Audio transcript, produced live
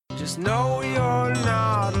Just know you're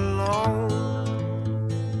not alone,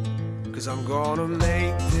 'cause I'm gonna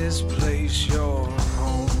make this place your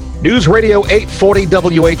home. News Radio 840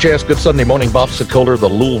 WHS. Good Sunday morning. Bob Sokoler, the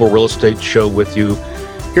Louisville Real Estate Show with you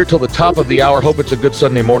here till the top of the hour. Hope it's a good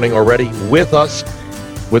Sunday morning already with us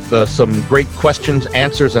with some great questions,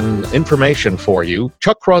 answers, and information for you.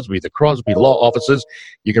 Chuck Crosby, the Crosby Law Offices.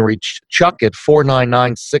 You can reach Chuck at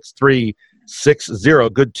 499-6360.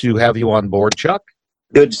 Good to have you on board, Chuck.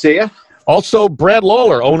 Good to see you. Also, Brad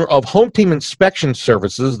Lawler, owner of Home Team Inspection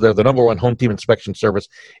Services. They're the number one home team inspection service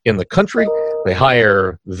in the country. They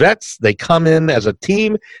hire vets. They come in as a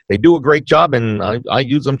team. They do a great job, and I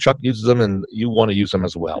use them. Chuck uses them, and you want to use them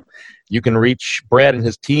as well. You can reach Brad and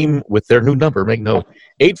his team with their new number. Make note,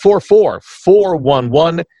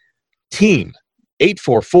 844-411-TEAM.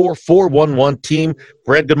 844-411-TEAM.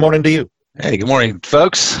 Brad, good morning to you. Hey, good morning,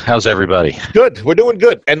 folks. How's everybody? Good. We're doing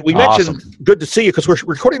good. And we Awesome. mentioned good to see you because we're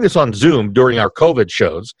recording this on Zoom during our COVID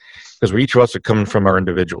shows because each of us are coming from our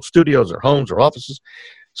individual studios or homes or offices.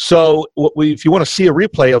 So if you want to see a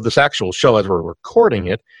replay of this actual show as we're recording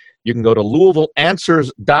it, you can go to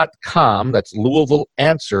LouisvilleAnswers.com. That's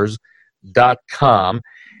LouisvilleAnswers.com.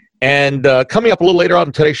 And coming up a little later on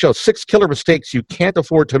in today's show, 6 killer mistakes you can't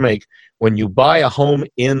afford to make when you buy a home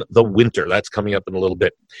in the winter. That's coming up in a little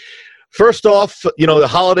bit. First off, the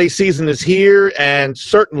holiday season is here, and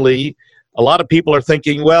certainly a lot of people are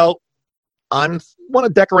thinking, well, I want to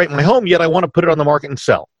decorate my home, yet I want to put it on the market and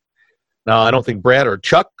sell. Now, I don't think Brad or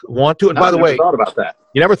Chuck want to. And by the way, thought about that.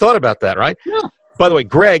 You never thought about that, right? Yeah. By the way,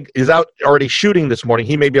 Greg is out already shooting this morning.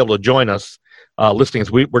 He may be able to join us.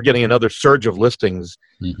 Listings. We're getting another surge of listings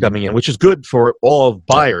coming in, which is good for all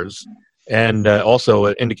buyers. And also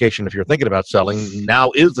an indication if you're thinking about selling,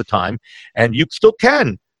 now is the time. And you still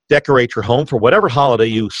can decorate your home for whatever holiday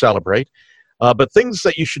you celebrate. But things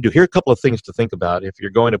that you should do. Here are a couple of things to think about if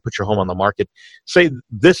you're going to put your home on the market, say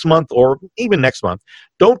this month or even next month.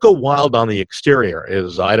 Don't go wild on the exterior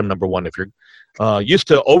is item number one. If you're used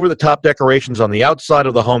to over-the-top decorations on the outside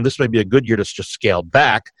of the home, this may be a good year to just scale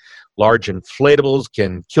back. Large inflatables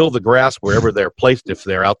can kill the grass wherever they're placed if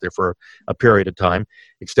they're out there for a period of time.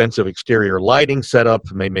 Extensive exterior lighting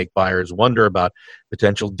setup may make buyers wonder about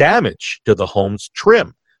potential damage to the home's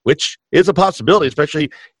trim, which is a possibility, especially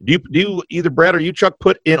do you either Brad or you, Chuck,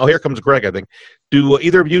 put in, here comes Greg, I think. Do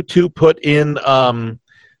either of you two put in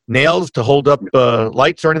nails to hold up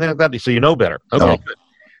lights or anything like that? So you know better. Okay, No. good.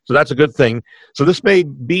 So that's a good thing. So this may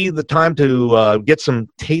be the time to get some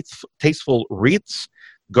tasteful wreaths,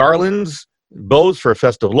 garlands, bows for a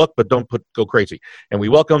festive look, but don't go crazy. And we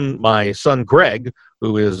welcome my son, Greg,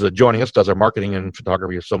 who is joining us, does our marketing and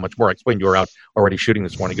photography and so much more. I explained you were out already shooting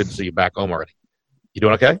this morning. Good to see you back home already. You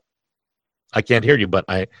doing okay? I can't hear you, but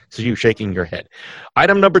I see you shaking your head.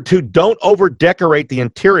 Item number 2, don't over-decorate the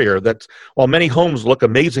interior. While many homes look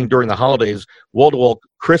amazing during the holidays, wall-to-wall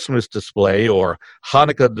Christmas display or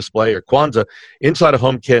Hanukkah display or Kwanzaa, inside a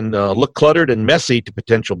home can look cluttered and messy to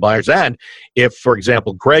potential buyers. And if, for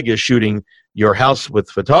example, Greg is shooting your house with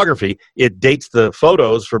photography, it dates the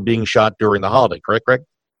photos for being shot during the holiday. Correct, Greg?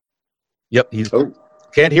 Yep.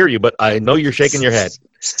 Can't hear you, but I know you're shaking your head.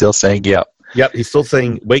 Still saying yep. Yep, he's still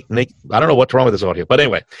saying, wait, Nick, I don't know what's wrong with this audio. But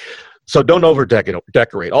anyway, so don't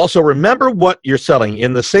over-decorate. Also, remember what you're selling.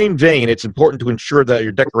 In the same vein, it's important to ensure that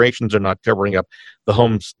your decorations are not covering up the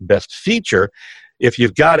home's best feature. If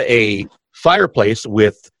you've got a fireplace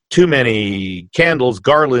with too many candles,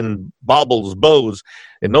 garland, baubles, bows,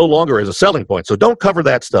 it no longer is a selling point. So don't cover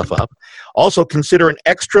that stuff up. Also, consider an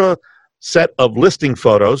extra set of listing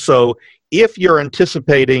photos. So if you're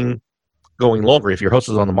anticipating going longer, if your house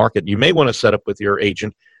is on the market, you may want to set up with your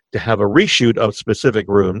agent to have a reshoot of specific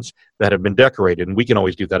rooms that have been decorated, and we can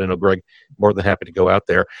always do that. I know Greg more than happy to go out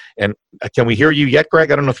there. And can we hear you yet, Greg?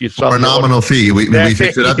 I don't know if you saw for a nominal fee. We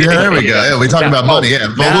fixed it up. Yeah, there we go. Yeah, we talk about money. Yeah,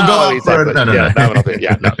 we'll go out for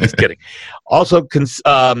no, just kidding. Also,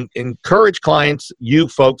 encourage clients, you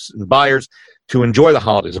folks and buyers, to enjoy the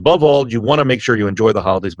holidays. Above all, you want to make sure you enjoy the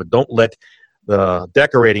holidays, but don't let the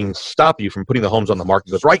decorating stop you from putting the homes on the market.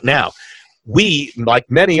 Because right now, we, like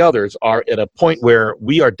many others, are at a point where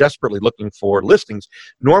we are desperately looking for listings.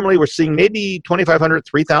 Normally, we're seeing maybe 2,500,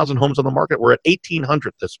 3,000 homes on the market. We're at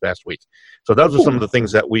 1,800 this past week. So those are some of the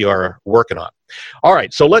things that we are working on. All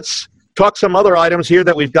right, so let's talk some other items here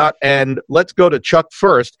that we've got, and let's go to Chuck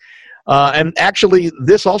first. And actually,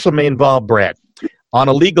 this also may involve Brad. On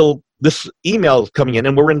a legal, this email is coming in,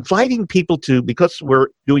 and we're inviting people to, because we're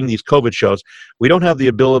doing these COVID shows, we don't have the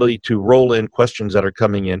ability to roll in questions that are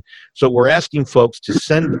coming in. So we're asking folks to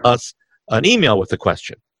send us an email with a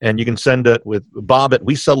question. And you can send it with Bob at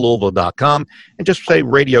WeSellLouisville.com and just say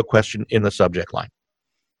radio question in the subject line.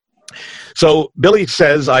 So Billy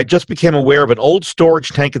says, I just became aware of an old storage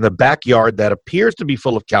tank in the backyard that appears to be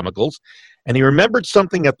full of chemicals. And he remembered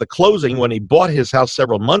something at the closing when he bought his house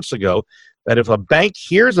several months ago, that if a bank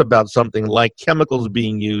hears about something like chemicals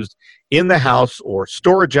being used in the house or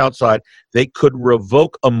storage outside, they could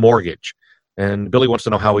revoke a mortgage. And Billy wants to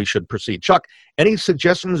know how he should proceed. Chuck, any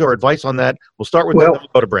suggestions or advice on that? We'll start with that. We'll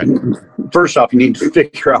go to Brad. First off, you need to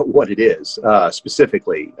figure out what it is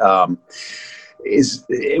specifically. Is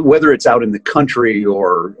whether it's out in the country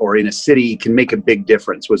or in a city can make a big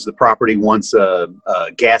difference. Was the property once a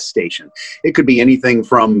gas station? It could be anything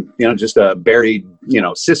from just a buried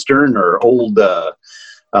cistern or old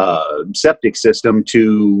septic system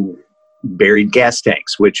to buried gas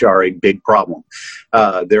tanks, which are a big problem.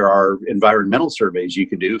 There are environmental surveys you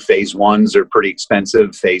could do. Phase 1s are pretty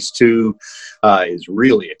expensive. Phase 2 is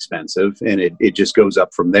really expensive, and it just goes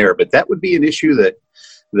up from there. But that would be an issue that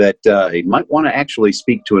you might want to actually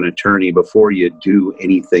speak to an attorney before you do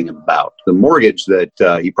anything about. The mortgage that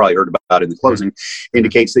you probably heard about in the closing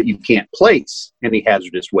indicates that you can't place any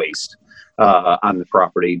hazardous waste on the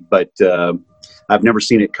property, but I've never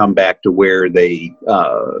seen it come back to where they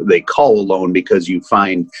call a loan because you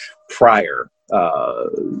find prior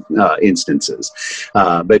instances.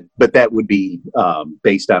 But that would be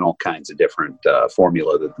based on all kinds of different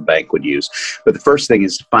formula that the bank would use. But the first thing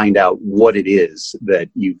is to find out what it is that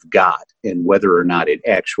you've got and whether or not it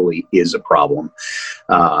actually is a problem.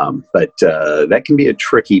 But that can be a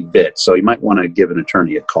tricky bit. So you might want to give an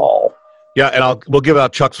attorney a call. Yeah, and we'll give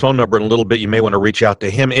out Chuck's phone number in a little bit. You may want to reach out to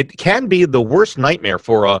him. It can be the worst nightmare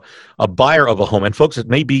for a buyer of a home. And folks, it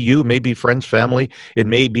may be you, may be friends, family. It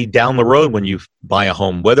may be down the road when you buy a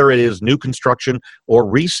home, whether it is new construction or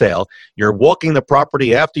resale. You're walking the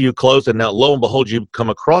property after you close, and now lo and behold, you come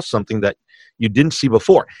across something that you didn't see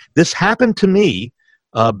before. This happened to me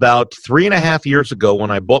about 3.5 years ago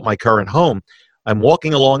when I bought my current home. I'm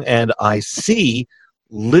walking along and I see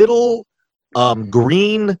little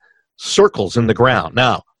green circles in the ground.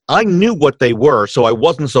 Now, I knew what they were, so I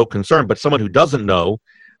wasn't so concerned, but someone who doesn't know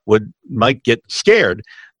might get scared.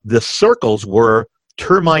 The circles were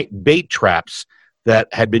termite bait traps that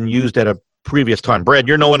had been used at a previous time. Brad,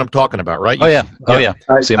 you know what I'm talking about, right? Oh, yeah.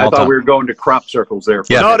 I thought we were going to crop circles there.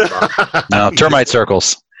 No, termite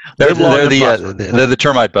circles. They're the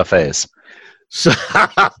termite buffets. So,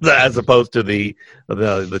 as opposed to the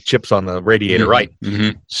chips on the radiator, right?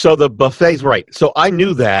 Mm-hmm. So the buffets, right. So I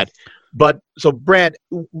knew that. But so Brad,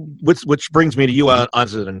 which brings me to you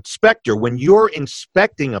as an inspector. When you're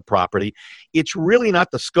inspecting a property, it's really not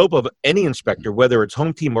the scope of any inspector, whether it's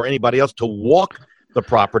Home Team or anybody else, to walk the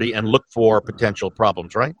property and look for potential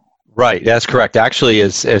problems, right? Right, that's correct. Actually,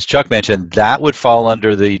 as Chuck mentioned, that would fall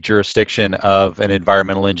under the jurisdiction of an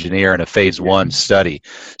environmental engineer in a phase 1 study.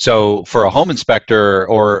 So for a home inspector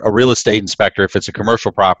or a real estate inspector, if it's a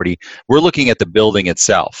commercial property, we're looking at the building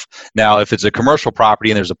itself. Now, if it's a commercial property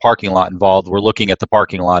and there's a parking lot involved, we're looking at the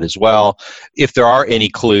parking lot as well. If there are any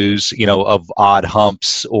clues, of odd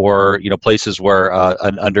humps or, places where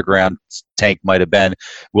an underground tank might have been,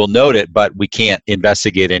 we'll note it, but we can't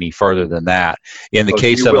investigate any further than that. In the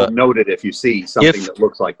case of note it if you see something that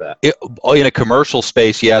looks like that. In a commercial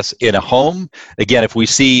space, yes. In a home, again, if we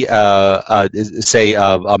see, say,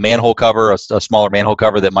 a manhole cover, a smaller manhole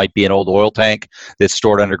cover that might be an old oil tank that's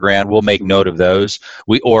stored underground, we'll make note of those.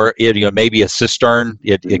 Maybe a cistern.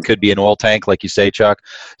 It could be an oil tank, like you say, Chuck.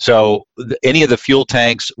 So any of the fuel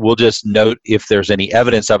tanks, we'll just note if there's any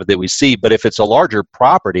evidence of it that we see. But if it's a larger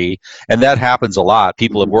property, and that happens a lot,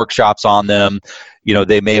 people have workshops on them.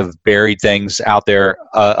 They may have buried things out there.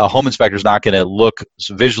 A home inspector is not going to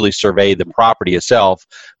visually survey the property itself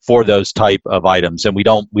for those type of items, and we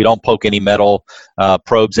don't poke any metal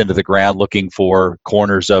probes into the ground looking for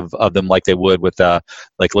corners of them like they would with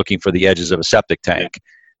like looking for the edges of a septic tank.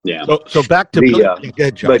 Yeah. So back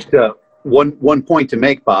to One point to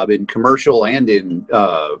make, Bob, in commercial and in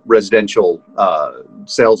residential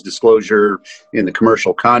sales disclosure in the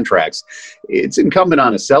commercial contracts, it's incumbent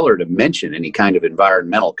on a seller to mention any kind of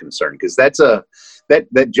environmental concern, because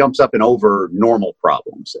that jumps up and over normal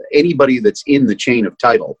problems. Anybody that's in the chain of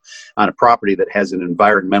title on a property that has an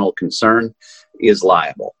environmental concern is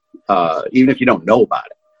liable, even if you don't know about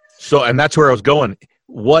it. So, and that's where I was going.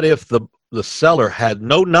 What if the seller had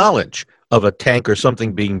no knowledge of a tank or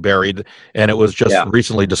something being buried, and it was just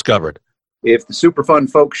recently discovered? If the Superfund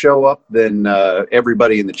folks show up, then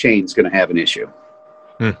everybody in the chain is going to have an issue.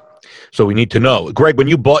 So we need to know. Greg, when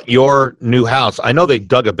you bought your new house, I know they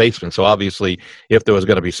dug a basement, so obviously if there was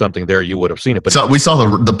going to be something there, you would have seen it. But so we saw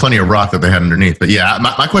the plenty of rock that they had underneath. But yeah,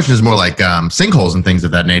 my question is more like sinkholes and things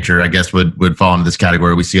of that nature, I guess, would fall into this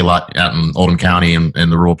category. We see a lot out in Oldham County and in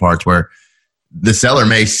the rural parts where the seller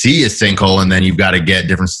may see a sinkhole, and then you've got to get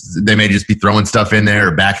different. They may just be throwing stuff in there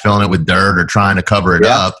or backfilling it with dirt or trying to cover it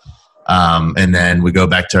up. And then we go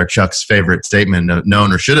back to our Chuck's favorite statement: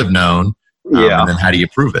 known or should have known. And then how do you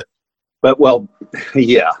prove it? But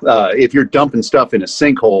if you're dumping stuff in a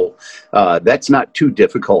sinkhole, that's not too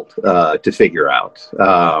difficult to figure out.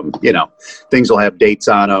 Things will have dates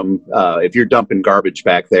on them. If you're dumping garbage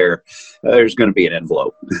back there, there's going to be an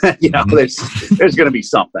envelope. There's going to be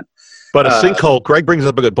something. But a sinkhole, Greg brings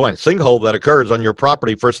up a good point. Sinkhole that occurs on your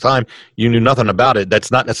property first time, you knew nothing about it.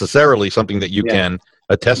 That's not necessarily something that you can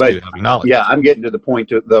attest to having knowledge. Yeah, I'm getting to the point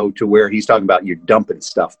to where he's talking about you're dumping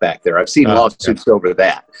stuff back there. I've seen lawsuits over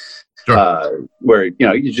that. Sure. Where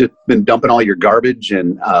you've just been dumping all your garbage,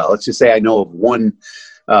 and let's just say I know of one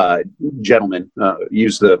gentleman,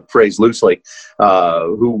 use the phrase loosely,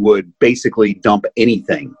 who would basically dump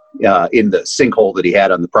anything in the sinkhole that he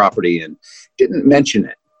had on the property and didn't mention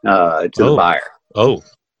it to the buyer. Oh,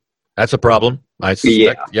 that's a problem. I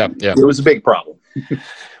suspect. Yeah. It was a big problem.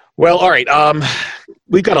 Well, all right.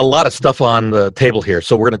 We've got a lot of stuff on the table here,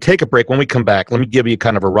 so we're going to take a break. When we come back, let me give you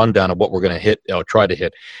kind of a rundown of what we're going to hit, try to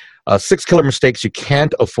hit. 6 killer mistakes you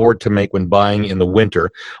can't afford to make when buying in the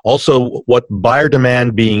winter. Also, what buyer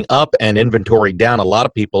demand being up and inventory down. A lot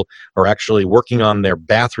of people are actually working on their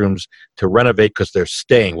bathrooms to renovate because they're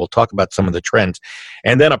staying. We'll talk about some of the trends.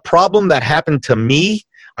 And then a problem that happened to me,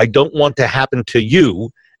 I don't want to happen to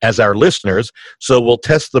you as our listeners. So we'll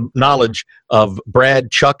test the knowledge of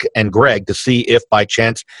Brad, Chuck, and Greg to see if by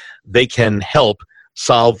chance they can help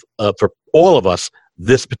solve for all of us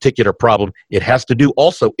this particular problem. It has to do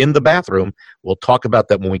also in the bathroom. We'll talk about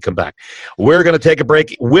that when we come back. We're going to take a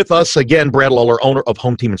break. With us again, Brad Lawler, owner of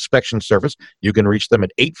Home Team Inspection Service. You can reach them at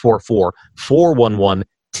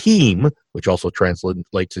 844-411-TEAM, which also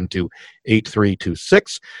translates into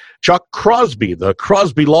 8326. Chuck Crosby, the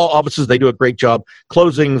Crosby Law Offices, they do a great job.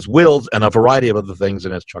 Closings, wills, and a variety of other things.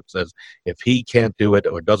 And as Chuck says, if he can't do it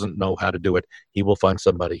or doesn't know how to do it, he will find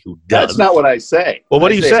somebody who does. That's not what I say. Well, what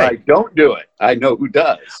do you say? I don't do it. I know who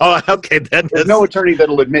does. Oh, okay. There's no attorney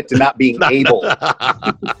that'll admit to not being able.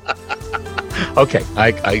 Okay,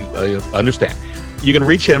 I understand. You can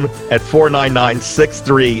reach him at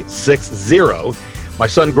 499-6360. My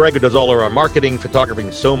son Greg, who does all of our marketing, photography,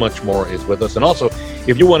 and so much more, is with us. And also,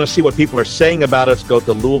 if you want to see what people are saying about us, go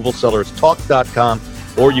to LouisvilleSellersTalk.com,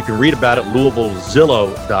 or you can read about it,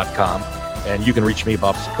 LouisvilleZillow.com. And you can reach me,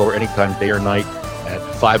 Bob Sikora, anytime, day or night, at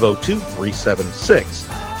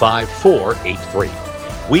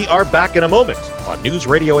 502-376-5483. We are back in a moment on News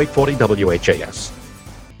Radio 840 WHAS.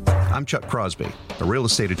 I'm Chuck Crosby, a real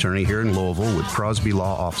estate attorney here in Louisville with Crosby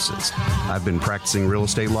Law Offices. I've been practicing real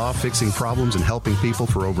estate law, fixing problems, and helping people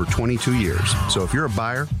for over 22 years. So if you're a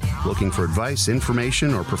buyer looking for advice,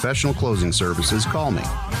 information, or professional closing services, call me.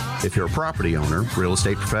 If you're a property owner, real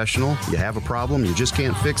estate professional, you have a problem, you just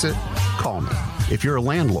can't fix it, call me. If you're a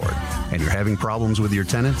landlord and you're having problems with your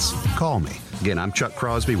tenants, call me. Again, I'm Chuck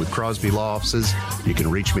Crosby with Crosby Law Offices. You can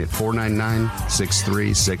reach me at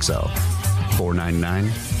 499-6360.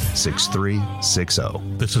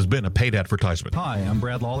 499-6360. This has been a paid advertisement. Hi, I'm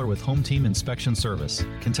Brad Lawler with Home Team Inspection Service,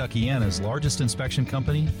 Kentuckiana's largest inspection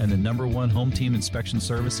company and the #1 home team inspection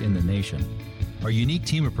service in the nation. Our unique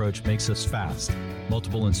team approach makes us fast.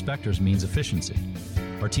 Multiple inspectors means efficiency.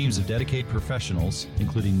 Our teams of dedicated professionals,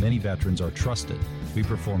 including many veterans, are trusted. We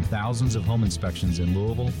perform thousands of home inspections in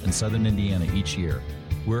Louisville and Southern Indiana each year.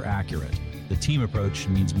 We're accurate. The team approach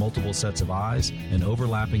means multiple sets of eyes and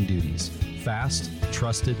overlapping duties. Fast,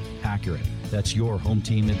 trusted, accurate. That's your home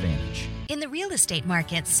team advantage. In the real estate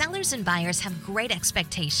market, sellers and buyers have great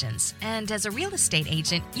expectations. And as a real estate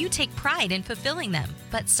agent, you take pride in fulfilling them.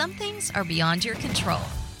 But some things are beyond your control.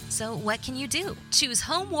 So what can you do? Choose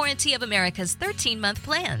Home Warranty of America's 13-month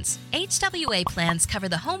plans. HWA plans cover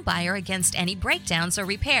the home buyer against any breakdowns or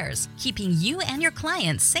repairs, keeping you and your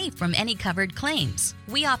clients safe from any covered claims.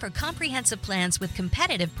 We offer comprehensive plans with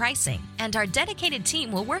competitive pricing, and our dedicated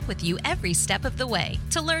team will work with you every step of the way.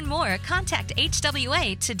 To learn more, contact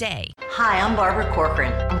HWA today. Hi, I'm Barbara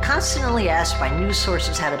Corcoran. I'm constantly asked by news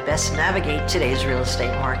sources how to best navigate today's real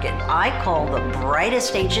estate market. I call the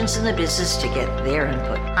brightest agents in the business to get their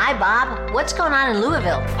input. Hi, Bob. What's going on in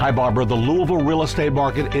Louisville? Hi, Barbara. The Louisville real estate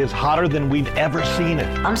market is hotter than we've ever seen it.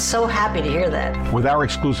 I'm so happy to hear that. With our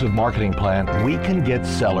exclusive marketing plan, we can get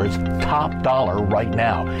sellers top dollar right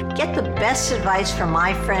now. Get the best advice from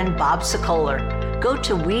my friend Bob Sokoler. Go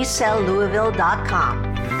to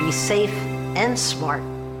WeSellLouisville.com. Be safe and smart.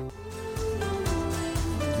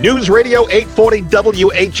 News Radio 840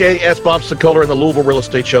 WHAS. Bob Sokoler and the Louisville Real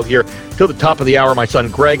Estate Show here till the top of the hour. My son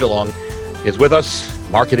Greg along is with us.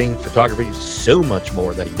 marketing, photography, so much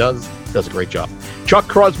more that he does a great job. Chuck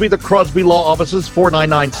Crosby, the Crosby Law Offices,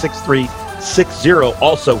 499-6360,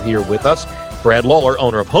 also here with us. Brad Lawler,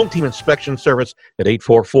 owner of Home Team Inspection Service at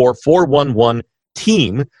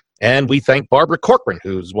 844-411-TEAM. And we thank Barbara Corcoran,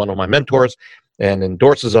 who's one of my mentors and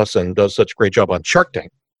endorses us and does such a great job on Shark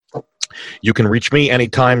Tank. You can reach me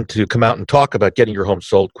anytime to come out and talk about getting your home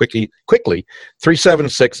sold quickly,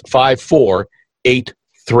 376-5483.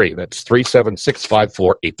 That's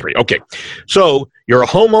 376-5483. Okay, so you're a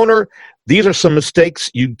homeowner. These are some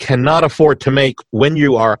mistakes you cannot afford to make when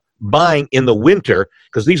you are buying in the winter,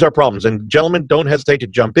 because these are problems. And gentlemen, don't hesitate to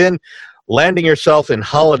jump in. Landing yourself in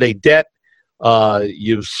holiday debt.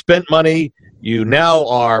 You've spent money. You now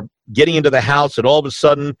are getting into the house, and all of a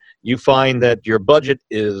sudden you find that your budget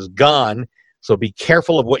is gone. So be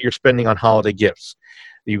careful of what you're spending on holiday gifts.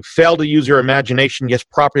 You fail to use your imagination. Yes,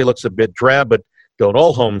 property looks a bit drab, but don't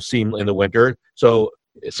all homes seem in the winter? So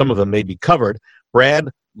some of them may be covered. Brad,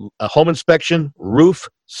 a home inspection, roof,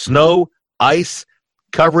 snow, ice,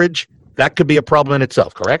 coverage, that could be a problem in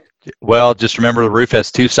itself, correct? Well, just remember the roof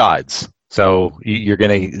has two sides. So you're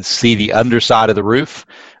going to see the underside of the roof,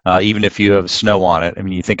 even if you have snow on it. I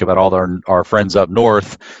mean, you think about all our friends up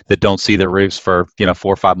north that don't see their roofs for 4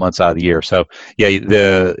 or 5 months out of the year. So yeah,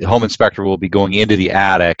 the home inspector will be going into the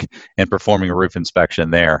attic and performing a roof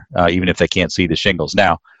inspection there, even if they can't see the shingles.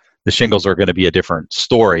 Now, the shingles are going to be a different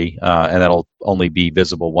story, and that'll only be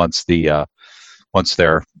visible once they're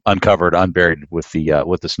uncovered, unburied with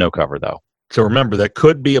the snow cover, though. So remember, there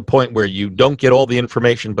could be a point where you don't get all the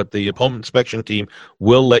information, but the home inspection team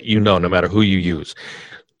will let you know no matter who you use.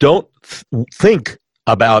 Don't think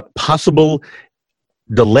about possible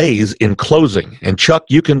delays in closing. And Chuck,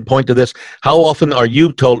 you can point to this. How often are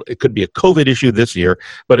you told it could be a COVID issue this year,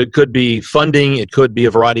 but it could be funding, it could be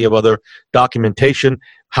a variety of other documentation.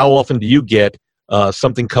 How often do you get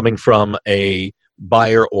something coming from a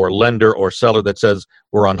buyer or lender or seller that says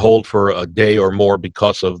we're on hold for a day or more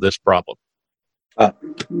because of this problem?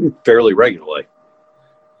 Fairly regularly.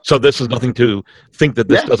 So this is nothing to think that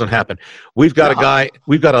this doesn't happen. We've got a guy.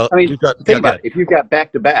 Think about it. If you've got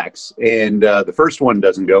back-to-backs and the first one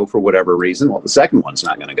doesn't go for whatever reason, well, the second one's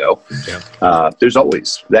not going to go. Yeah. There's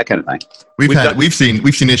always that kind of thing. We've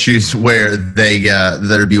seen issues where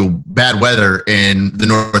there'd be bad weather in the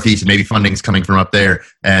Northeast and maybe funding's coming from up there,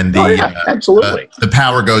 and absolutely the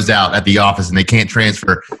power goes out at the office and they can't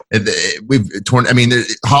transfer.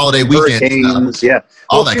 Holiday weekends,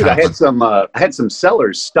 all that kind of fun. I had some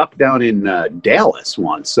sellers stuck down in Dallas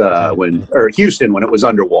once or Houston when it was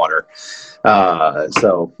underwater.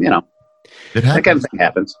 So that kind of thing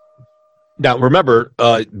happens. Now, remember,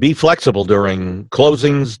 be flexible during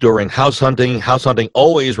closings, during house hunting. House hunting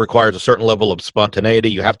always requires a certain level of spontaneity.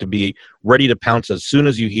 You have to be ready to pounce as soon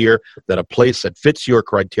as you hear that a place that fits your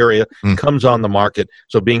criteria comes on the market.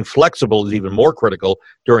 So being flexible is even more critical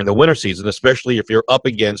during the winter season, especially if you're up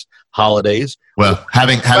against holidays. Well,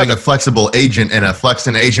 having a flexible agent and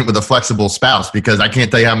an agent with a flexible spouse, because I can't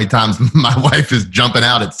tell you how many times my wife is jumping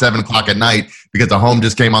out at 7 o'clock at night because a home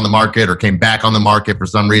just came on the market or came back on the market for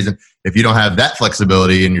some reason. If you don't have that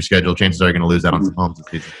flexibility in your schedule, chances are you're going to lose out on some homes this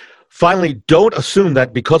season. Finally, don't assume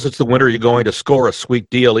that because it's the winter, you're going to score a sweet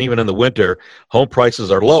deal. Even in the winter, home prices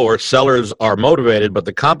are lower, sellers are motivated, but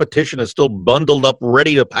the competition is still bundled up,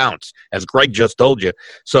 ready to pounce, as Greg just told you.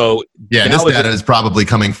 So yeah, this data is probably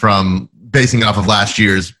coming from basing off of last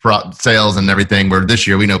year's sales and everything, where this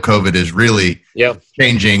year we know COVID is really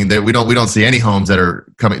changing. That we don't see any homes that are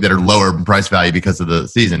lower in price value because of the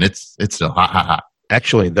season. It's still hot.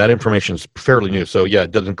 Actually, that information is fairly new, so yeah,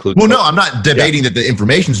 it does include. Well, no, I'm not debating that the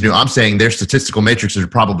information is new. I'm saying their statistical matrices are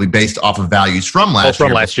probably based off of values from last year.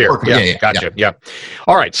 From last year, gotcha. Yeah.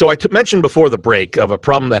 All right, so I mentioned before the break of a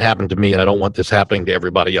problem that happened to me, and I don't want this happening to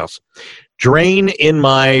everybody else. Drain in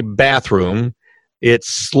my bathroom. It's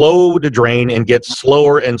slow to drain and gets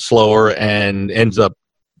slower and slower, and ends up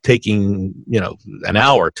taking an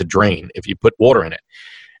hour to drain if you put water in it.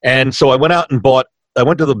 And so I went out and I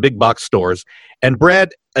went to the big box stores, and Brad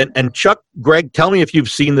and Chuck, Greg, tell me if you've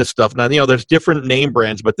seen this stuff. Now, there's different name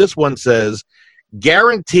brands, but this one says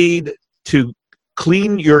guaranteed to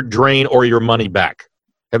clean your drain or your money back.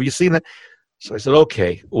 Have you seen that? So I said,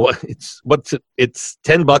 okay, well, it's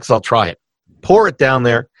 $10. I'll try it. Pour it down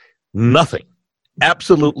there. Nothing.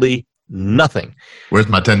 Absolutely nothing. Where's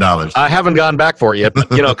my $10? I haven't gone back for it yet, but,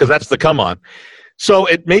 because that's the come on. So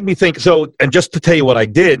it made me think, and just to tell you what I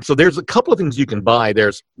did, so there's a couple of things you can buy.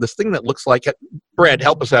 There's this thing that looks like, Brad,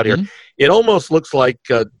 help us out here. It almost looks like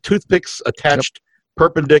toothpicks attached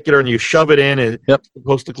perpendicular, and you shove it in, and it's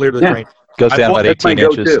supposed to clear the drain. Goes down about 18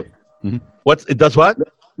 inches. It does what?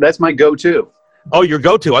 That's my go-to. Oh, your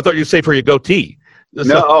go-to. I thought you'd say for your goatee.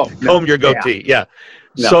 Comb your goatee. Yeah.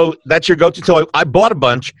 No. So that's your go-to. So I bought a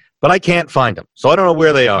bunch, but I can't find them. So I don't know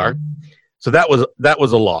where they are. So that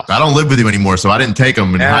was a loss. I don't live with you anymore, so I didn't take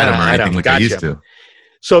them and hide them or anything like I used to.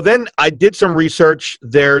 So then I did some research.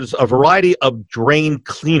 There's a variety of drain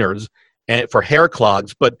cleaners for hair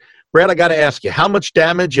clogs. But, Brad, I got to ask you, how much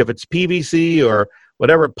damage, if it's PVC or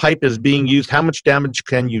whatever pipe is being used, how much damage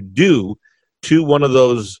can you do to one of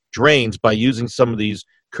those drains by using some of these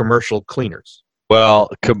commercial cleaners? Well,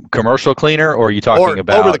 commercial cleaner, or are you talking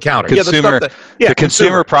about over the counter? Consumer, the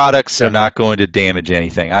consumer products are not going to damage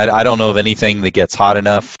anything. I don't know of anything that gets hot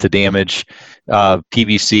enough to damage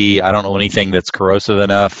PVC. I don't know anything that's corrosive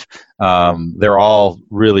enough. They're all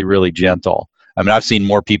really, really gentle. I mean, I've seen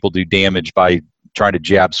more people do damage by trying to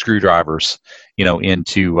jab screwdrivers,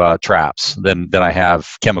 into traps than I have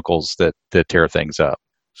chemicals that tear things up.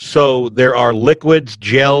 So there are liquids,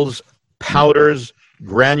 gels, powders,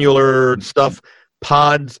 granular stuff,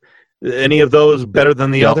 pods. Any of those better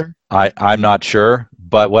than the other? I'm not sure,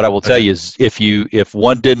 but what I will tell you is if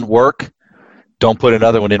one didn't work, don't put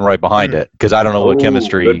another one in right behind it, because I don't know what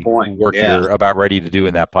chemistry work you're about ready to do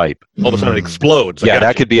in that pipe. All of a sudden it explodes. Yeah,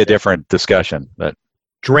 that could be a different discussion. But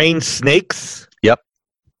drain snakes? Yep.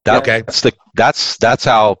 Okay. That's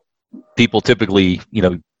how people typically,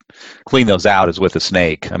 clean those out, is with a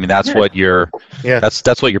snake. I mean, that's what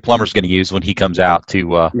that's what your plumber's going to use when he comes out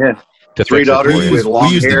to to 3 daughters with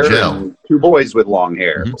long hair gel. and 2 boys with long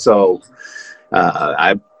hair. Mm-hmm. So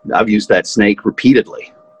I've used that snake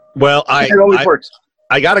repeatedly. Well, it always works.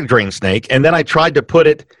 I got a drain snake, and then I tried to put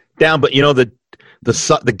it down, but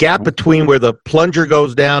the gap between where the plunger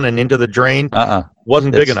goes down and into the drain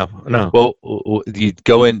wasn't big enough. No. Well, you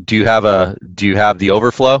go in. Do you have the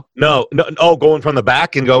overflow? No. Oh, going from the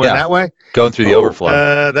back and going that way. Going through the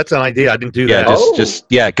overflow. That's an idea. I didn't do that. Just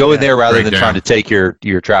go in there rather than trying to take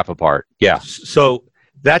your trap apart. Yeah. So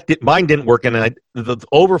mine didn't work, and the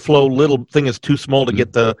overflow little thing is too small to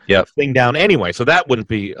get the thing down anyway. So that wouldn't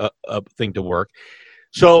be a thing to work.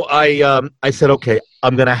 So I said, okay,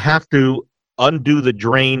 I'm going to have to undo the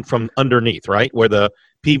drain from underneath, right, where this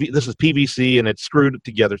is PVC and it's screwed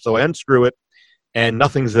together. So I unscrew it, and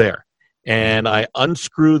nothing's there. And I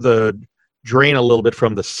unscrew the drain a little bit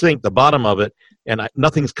from the sink, the bottom of it, and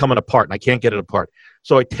nothing's coming apart, and I can't get it apart.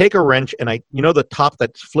 So I take a wrench, and the top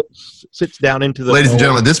that sits down into the. Ladies and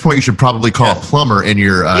gentlemen, at this point, you should probably call a plumber in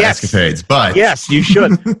your escapades. But yes, you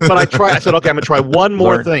should. But I said, okay, I'm going to try one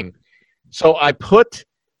more thing. So I put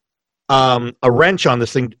a wrench on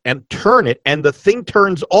this thing and turn it, and the thing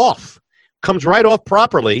turns off, comes right off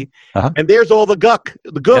properly, and there's all the gook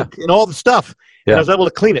and all the stuff. And I was able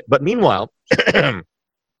to clean it. But meanwhile, so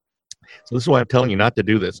this is why I'm telling you not to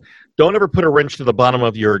do this. Don't ever put a wrench to the bottom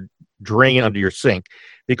of your drain under your sink,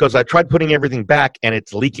 because I tried putting everything back and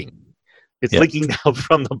it's leaking. It's leaking down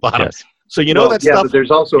from the bottom. Yes. So that stuff. But there's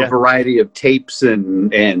also a variety of tapes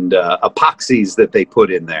and epoxies that they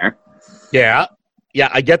put in there. Yeah,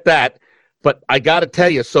 I get that, but I got to tell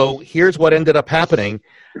you. So here's what ended up happening.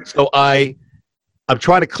 So I'm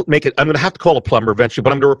trying to make it. I'm going to have to call a plumber eventually,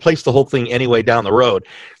 but I'm going to replace the whole thing anyway down the road.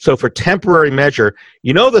 So for temporary measure,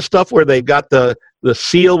 the stuff where they've got the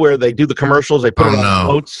seal where they do the commercials, they put it on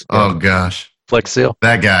boats. Oh gosh. Flex Seal.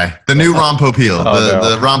 That guy. The new Ron Popeil.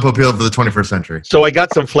 The Ron Popeil for the 21st century. So I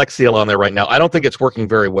got some Flex Seal on there right now. I don't think it's working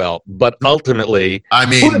very well, but ultimately, I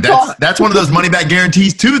mean, that's one of those money back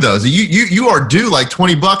guarantees too, though. So you are due like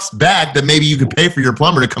 $20 back that maybe you could pay for your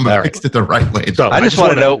plumber to come and fix it the right way. So I just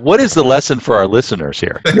want to know, what is the lesson for our listeners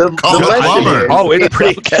here? Call the plumber. Oh,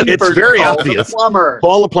 it's very obvious.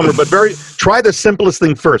 Call the plumber, but try the simplest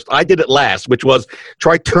thing first. I did it last, which was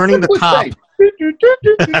try turning the top.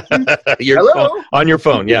 On your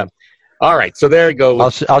phone, yeah. All right, so there you go.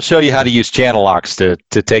 I'll show you how to use channel locks to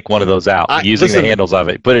take one of those out using the handles of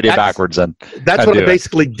it. Put it in backwards, and that's what I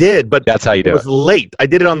basically did. But that's how you do it. It was late. I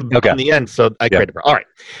did it on the end, so I created it. All right.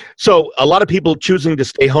 So a lot of people choosing to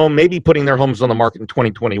stay home, maybe putting their homes on the market in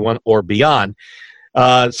 2021 or beyond.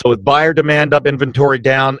 So with buyer demand up, inventory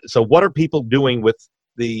down. So what are people doing with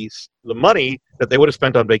the money that they would have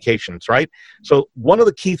spent on vacations, right? So one of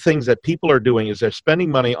the key things that people are doing is they're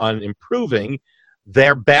spending money on improving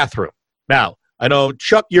their bathroom. Now, I know,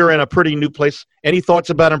 Chuck, you're in a pretty new place. Any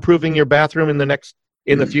thoughts about improving your bathroom in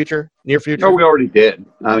the future, near future? No, we already did.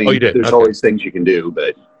 I mean, you did? There's always things you can do,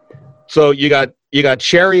 but. So you got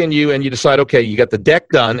Sherry and you decide, okay, you got the deck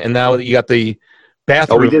done, and now you got the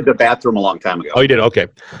bathroom. Oh, we did the bathroom a long time ago. Oh, you did? Okay.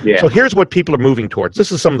 Yeah. So here's what people are moving towards.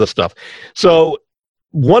 This is some of the stuff. So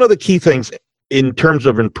one of the key things in terms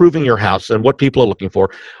of improving your house and what people are looking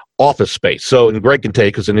for office space. So, and Greg can tell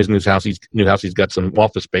you, because in his new house he's got some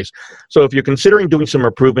office space. So if you're considering doing some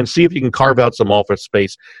improvements, see if you can carve out some office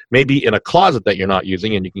space, maybe in a closet that you're not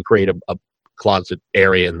using, and you can create a closet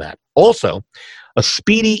area in that. Also, a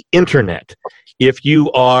speedy internet. If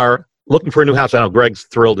you are looking for a new house, I know Greg's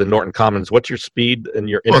thrilled in Norton Commons. What's your speed and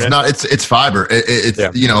your internet? Well, it's fiber. It's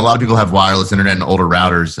a lot of people have wireless internet and older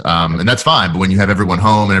routers, and that's fine. But when you have everyone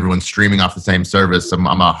home and everyone's streaming off the same service, I'm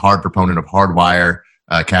a hard proponent of hardwire,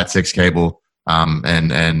 Cat6 cable,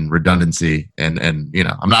 and redundancy. And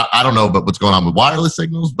I don't know about what's going on with wireless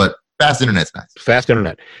signals, but fast internet's nice. Fast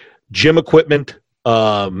internet, gym equipment,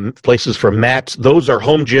 places for mats. Those are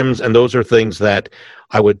home gyms, and those are things that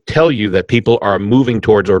I would tell you that people are moving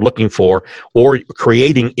towards or looking for or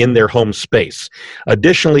creating in their home space.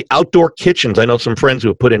 Additionally, outdoor kitchens. I know some friends who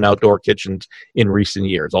have put in outdoor kitchens in recent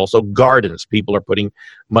years. Also, gardens. People are putting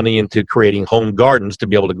money into creating home gardens to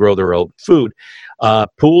be able to grow their own food.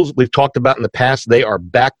 Pools, we've talked about in the past, they are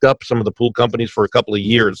backed up, some of the pool companies, for a couple of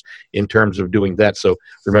years in terms of doing that. So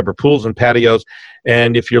remember, pools and patios.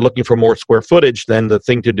 And if you're looking for more square footage, then the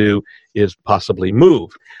thing to do is possibly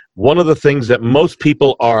move. One of the things that most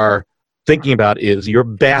people are thinking about is your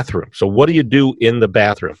bathroom. So what do you do in the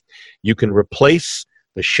bathroom? You can replace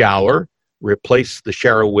the shower with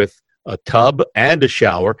a tub and a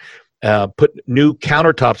shower, put new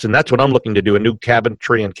countertops, and that's what I'm looking to do, a new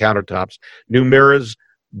cabinetry and countertops, new mirrors,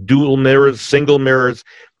 dual mirrors, single mirrors.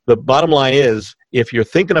 The bottom line is, if you're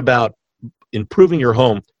thinking about improving your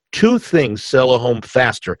home, two things sell a home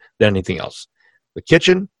faster than anything else. The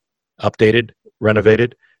kitchen, updated,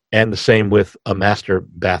 renovated, and the same with a master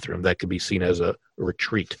bathroom that could be seen as a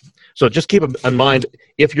retreat. So just keep in mind,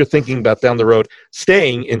 if you're thinking about down the road,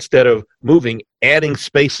 staying instead of moving, adding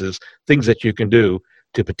spaces, things that you can do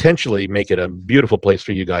to potentially make it a beautiful place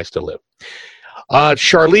for you guys to live.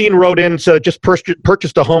 Charlene wrote in, said, just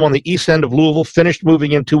purchased a home on the east end of Louisville, finished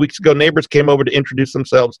moving in 2 weeks ago. Neighbors came over to introduce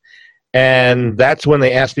themselves, and that's when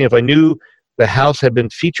they asked me if I knew the house had been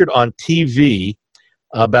featured on TV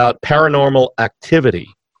about paranormal activity.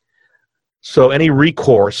 So any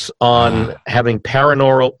recourse on having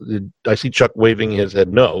paranormal, I see Chuck waving his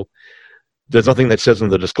head no. There's nothing that says in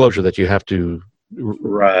the disclosure that you have to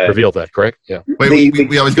reveal that, correct? Yeah. Wait,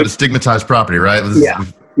 we always go to stigmatized property, right?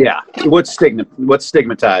 Yeah. What's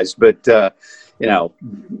stigmatized? But the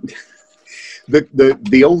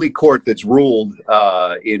only court that's ruled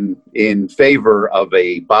in favor of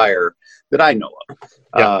a buyer that I know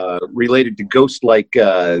of related to ghost-like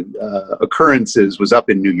occurrences was up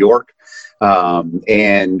in New York.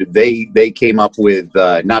 And they came up with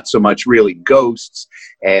not so much really ghosts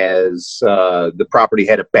as the property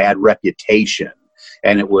had a bad reputation,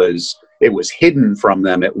 and it was hidden from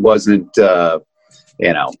them. It wasn't okay.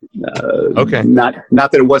 Not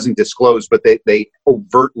that it wasn't disclosed, but they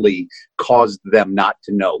overtly caused them not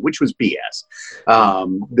to know, which was BS.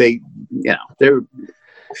 They're.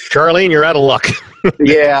 Charlene, you're out of luck.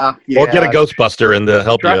 Yeah. Or get a Ghostbuster and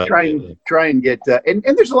help you. Try and get and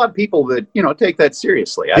there's a lot of people that take that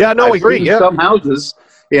seriously. I agree. Yeah, some houses,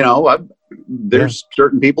 there's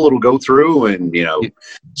certain people that'll go through and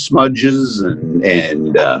smudges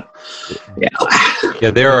and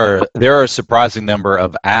Yeah, there are a surprising number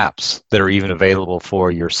of apps that are even available for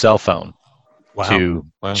your cell phone to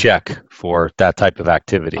check for that type of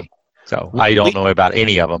activity. So I don't know about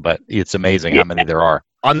any of them, but it's amazing how many there are.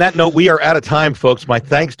 On that note, we are out of time, folks. My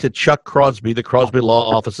thanks to Chuck Crosby, the Crosby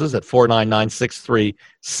Law Offices at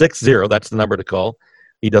 499-6360. That's the number to call.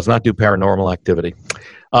 He does not do paranormal activity.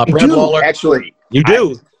 Brad Lawler, actually. You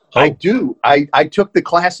do? I do. I took the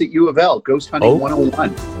class at U of L, Ghost Hunting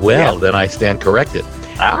 101. Well, then I stand corrected.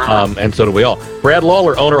 And so do we all. Brad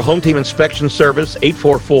Lawler, owner of Home Team Inspection Service,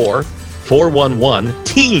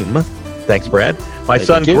 844-411-TEAM. Thanks, Brad. My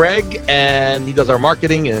son, Greg, and he does our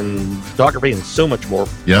marketing and photography and so much more.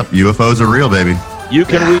 Yep, UFOs are real, baby. You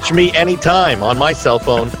can reach me anytime on my cell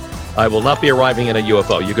phone. I will not be arriving in a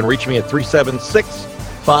UFO. You can reach me at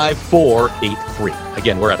 376-5483.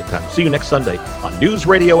 Again, we're out of time. See you next Sunday on News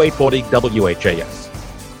Radio 840 WHAS.